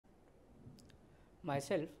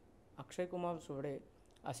Myself, Akshay Kumar Surde,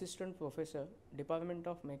 Assistant Professor, Department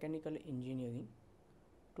of Mechanical Engineering.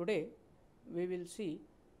 Today, we will see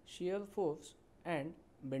shear force and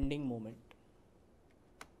bending moment.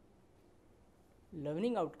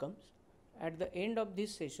 Learning outcomes. At the end of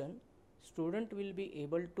this session, student will be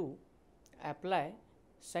able to apply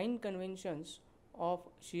sign conventions of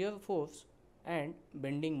shear force and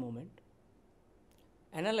bending moment,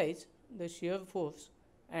 analyze the shear force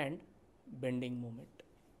and bending moment.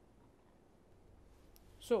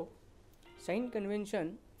 So, sign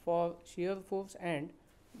convention for shear force and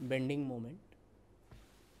bending moment.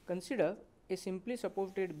 Consider a simply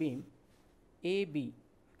supported beam AB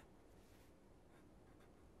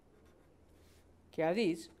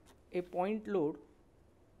carries a point load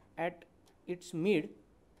at its mid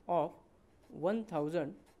of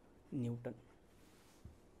 1000 Newton.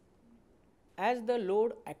 As the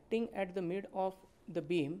load acting at the mid of the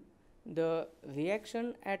beam, the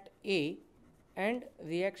reaction at A and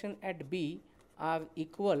reaction at B are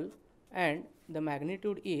equal and the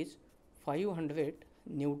magnitude is 500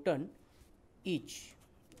 Newton each,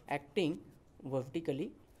 acting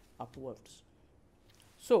vertically upwards.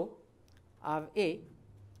 So, RA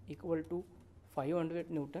equal to 500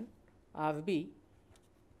 Newton, RB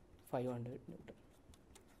 500 Newton.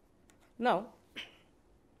 Now,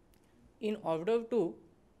 in order to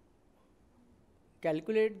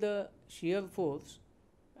calculate the shear force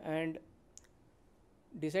and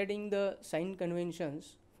deciding the sign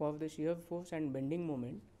conventions for the shear force and bending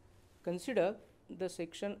moment, consider the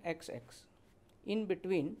section XX in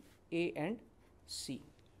between A and C.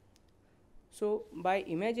 So, by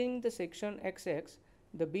imagining the section XX,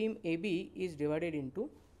 the beam AB is divided into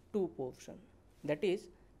two portions, that is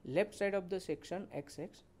left side of the section XX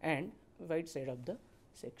and right side of the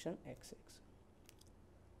section XX.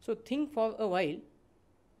 So, think for a while,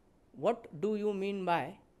 what do you mean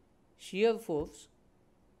by shear force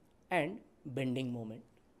and bending moment?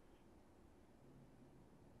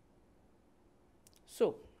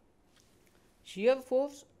 So, shear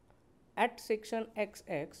force at section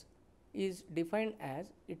XX is defined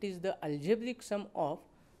as it is the algebraic sum of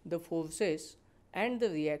the forces and the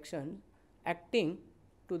reaction acting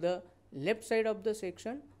to the left side of the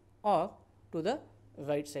section or to the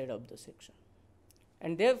right side of the section.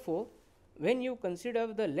 And therefore, when you consider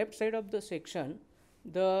the left side of the section,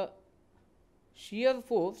 the shear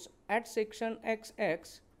force at section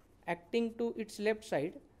XX acting to its left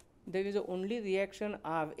side, there is only reaction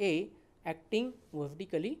RA acting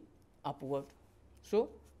vertically upward. So,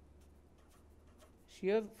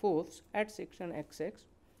 shear force at section XX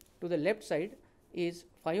to the left side is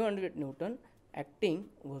 500 Newton acting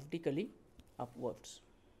vertically upwards.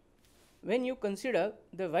 When you consider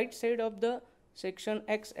the right side of the section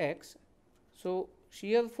XX, so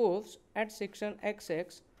shear force at section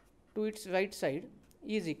XX to its right side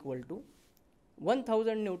is equal to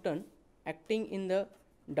 1000 Newton acting in the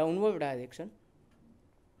downward direction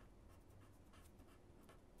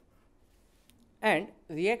and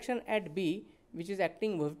reaction at B, which is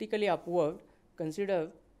acting vertically upward, consider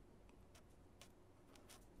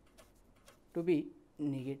to be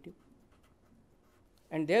negative,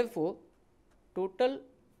 and therefore total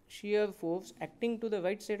shear force acting to the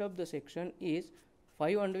right side of the section is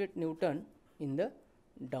 500 Newton in the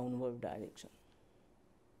downward direction,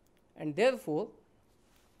 and therefore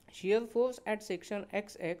shear force at section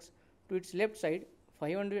XX to its left side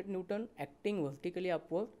 500 Newton acting vertically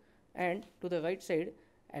upward and to the right side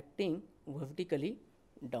acting vertically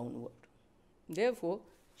downward. Therefore,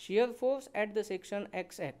 shear force at the section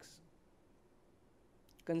XX,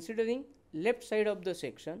 considering left side of the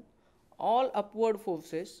section, all upward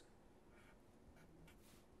forces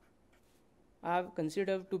are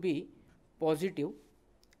considered to be positive,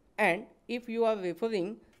 and if you are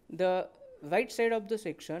referring the right side of the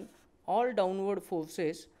section, all downward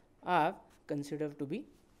forces are considered to be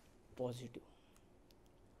positive.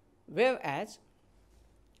 Whereas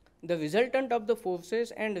the resultant of the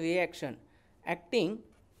forces and reaction acting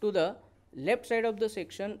to the left side of the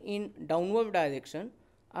section in downward direction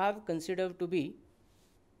are considered to be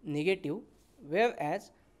negative,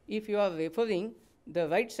 whereas if you are referring the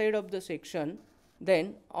right side of the section,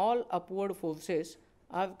 then all upward forces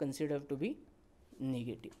are considered to be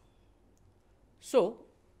negative. So,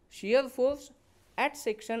 shear force at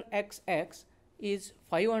section XX is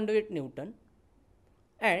 500 Newton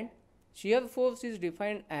and shear force is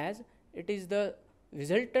defined as it is the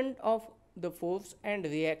resultant of the force and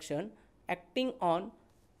reaction acting on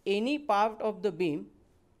any part of the beam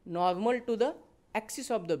normal to the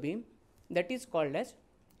axis of the beam, that is called as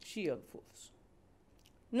shear force.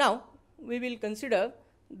 Now, we will consider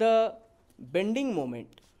the bending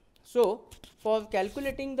moment. So, for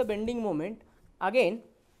calculating the bending moment, again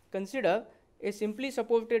consider a simply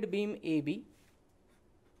supported beam AB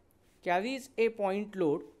carries a point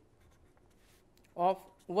load of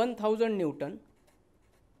 1000 Newton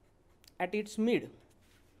at its mid,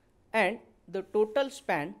 and the total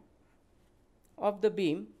span of the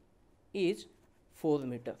beam is 4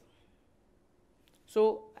 meter.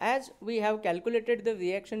 So, as we have calculated the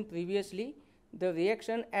reaction previously, the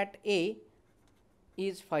reaction at A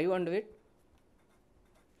is 500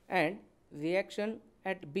 and reaction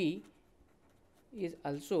at B is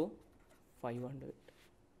also 500.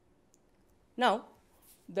 Now,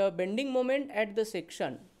 the bending moment at the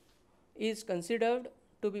section is considered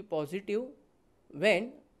to be positive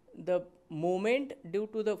when the moment due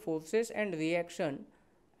to the forces and reaction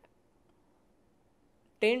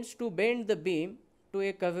tends to bend the beam to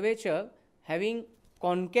a curvature having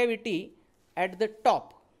concavity at the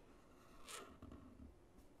top.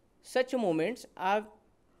 Such moments are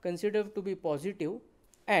considered to be positive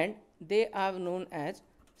and they are known as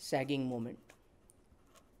sagging moment.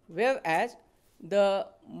 Whereas the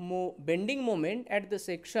bending moment at the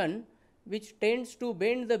section which tends to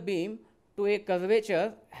bend the beam to a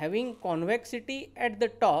curvature having convexity at the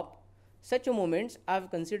top, such moments are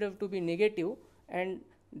considered to be negative and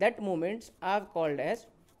that moments are called as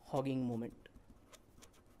hogging moment.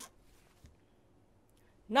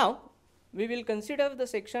 Now, we will consider the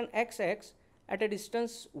section XX at a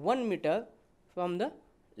distance 1 meter from the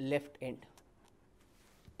left end,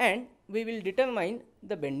 and we will determine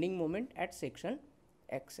the bending moment at section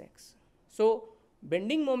XX. So,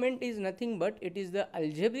 bending moment is nothing but it is the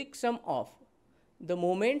algebraic sum of the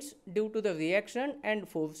moments due to the reaction and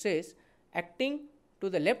forces acting to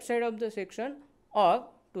the left side of the section or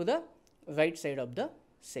to the right side of the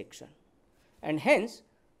section, and hence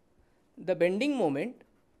the bending moment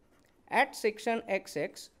at section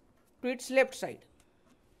XX to its left side.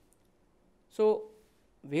 So,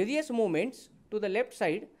 various moments to the left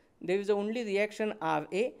side, there is only reaction RA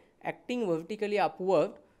acting vertically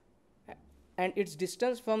upward and its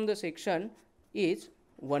distance from the section is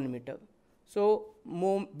 1 meter. So,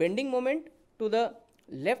 bending moment to the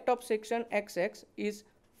left of section XX is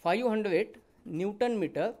 500 Newton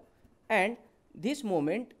meter and this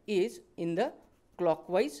moment is in the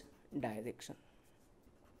clockwise direction.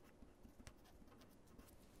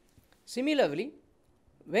 Similarly,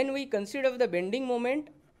 when we consider the bending moment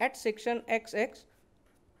at section XX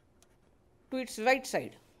to its right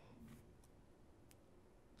side,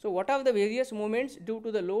 so what are the various moments due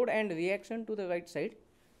to the load and reaction to the right side?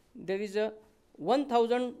 There is a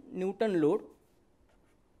 1000 Newton load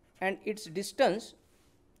and its distance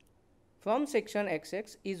from section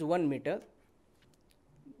XX is 1 meter.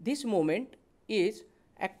 This moment is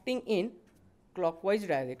acting in clockwise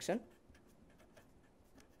direction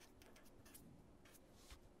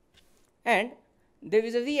and there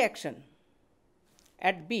is a reaction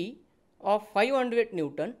at B of 500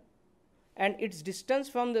 Newton and its distance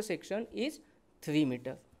from the section is 3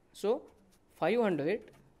 meter. So,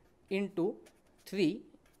 500 into 3,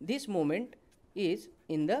 this moment is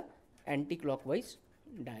in the anti-clockwise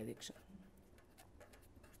direction.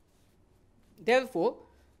 Therefore,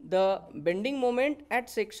 the bending moment at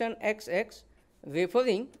section XX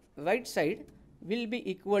referring right side will be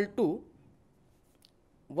equal to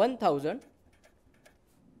 1000,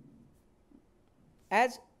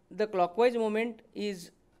 as the clockwise moment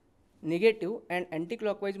is negative and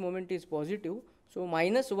anti-clockwise moment is positive. So,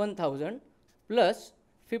 minus 1000 plus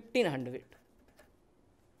 1500,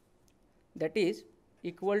 that is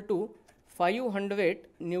equal to 500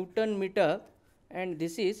 Newton meter and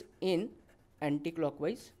this is in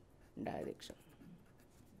anti-clockwise direction.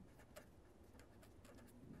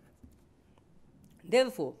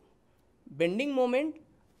 Therefore, bending moment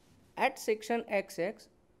at section XX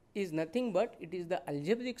is nothing but it is the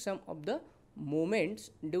algebraic sum of the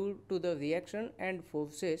moments due to the reaction and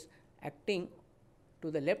forces acting to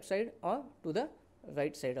the left side or to the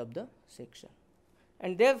right side of the section.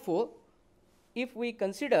 And therefore, if we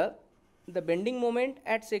consider the bending moment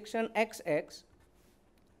at section XX,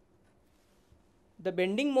 the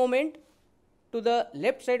bending moment to the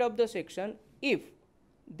left side of the section, if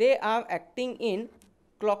they are acting in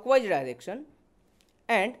clockwise direction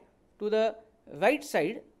and to the right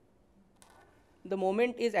side the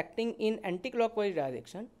moment is acting in anti-clockwise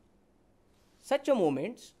direction, such a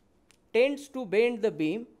moments tends to bend the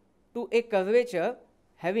beam to a curvature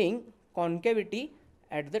having concavity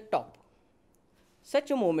at the top. Such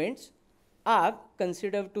moments are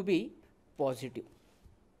considered to be positive,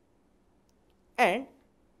 and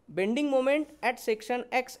bending moment at section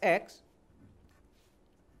XX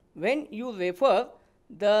when you refer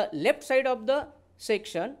the left side of the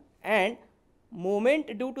section and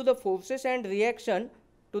moment due to the forces and reaction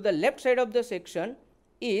to the left side of the section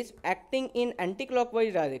is acting in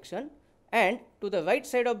anti-clockwise direction, and to the right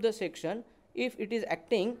side of the section if it is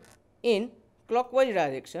acting in clockwise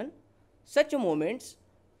direction, such moments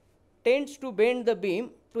tends to bend the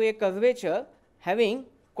beam to a curvature having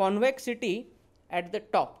convexity at the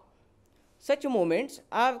top. Such moments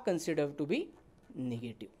are considered to be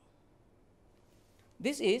negative.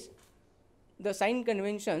 This is the sign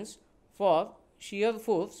conventions for shear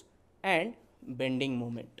force and bending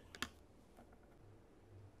moment.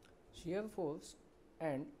 Shear force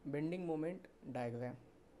and bending moment diagram.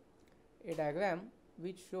 A diagram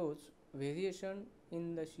which shows variation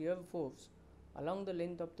in the shear force along the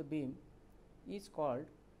length of the beam is called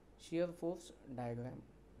shear force diagram,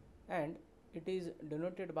 and it is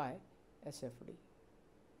denoted by SFD.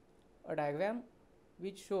 A diagram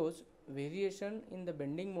which shows variation in the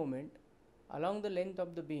bending moment along the length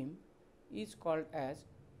of the beam is called as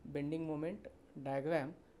bending moment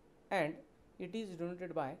diagram, and it is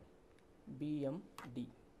denoted by BMD.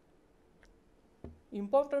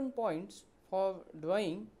 Important points for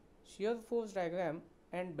drawing shear force diagram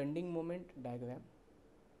and bending moment diagram.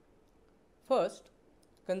 First,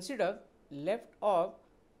 consider left or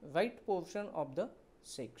right portion of the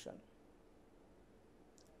section.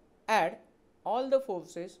 Add all the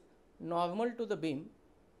forces normal to the beam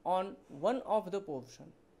on one of the portion.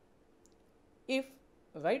 If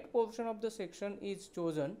right portion of the section is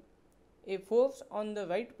chosen, a force on the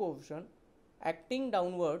right portion acting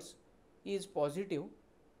downwards is positive,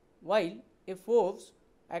 while a force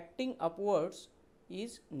acting upwards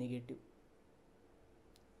is negative.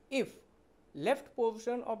 If left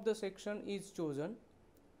portion of the section is chosen,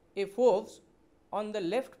 a force on the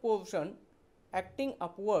left portion acting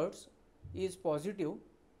upwards is positive,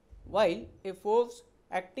 while a force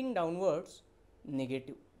acting downwards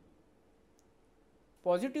negative.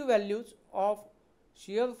 Positive values of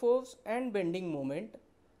shear force and bending moment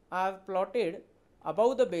are plotted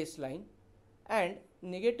above the baseline and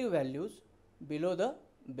negative values below the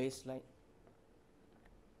baseline.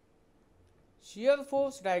 Shear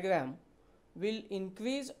force diagram will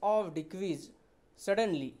increase or decrease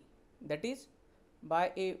suddenly, that is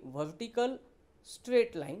by a vertical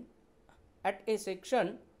straight line at a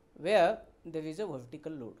section where there is a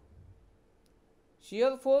vertical load.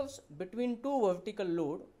 Shear force between two vertical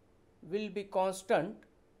load will be constant,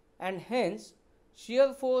 and hence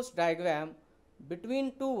shear force diagram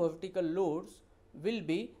between two vertical loads will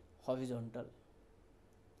be horizontal.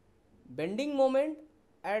 Bending moment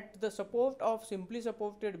at the support of simply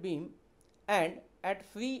supported beam and at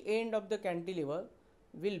free end of the cantilever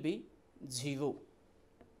will be 0.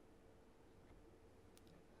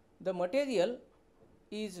 The material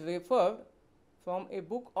is referred from a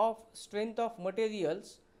book of Strength of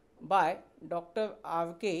Materials by Dr.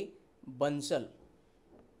 R.K. Bansal.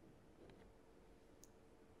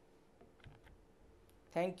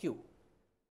 Thank you.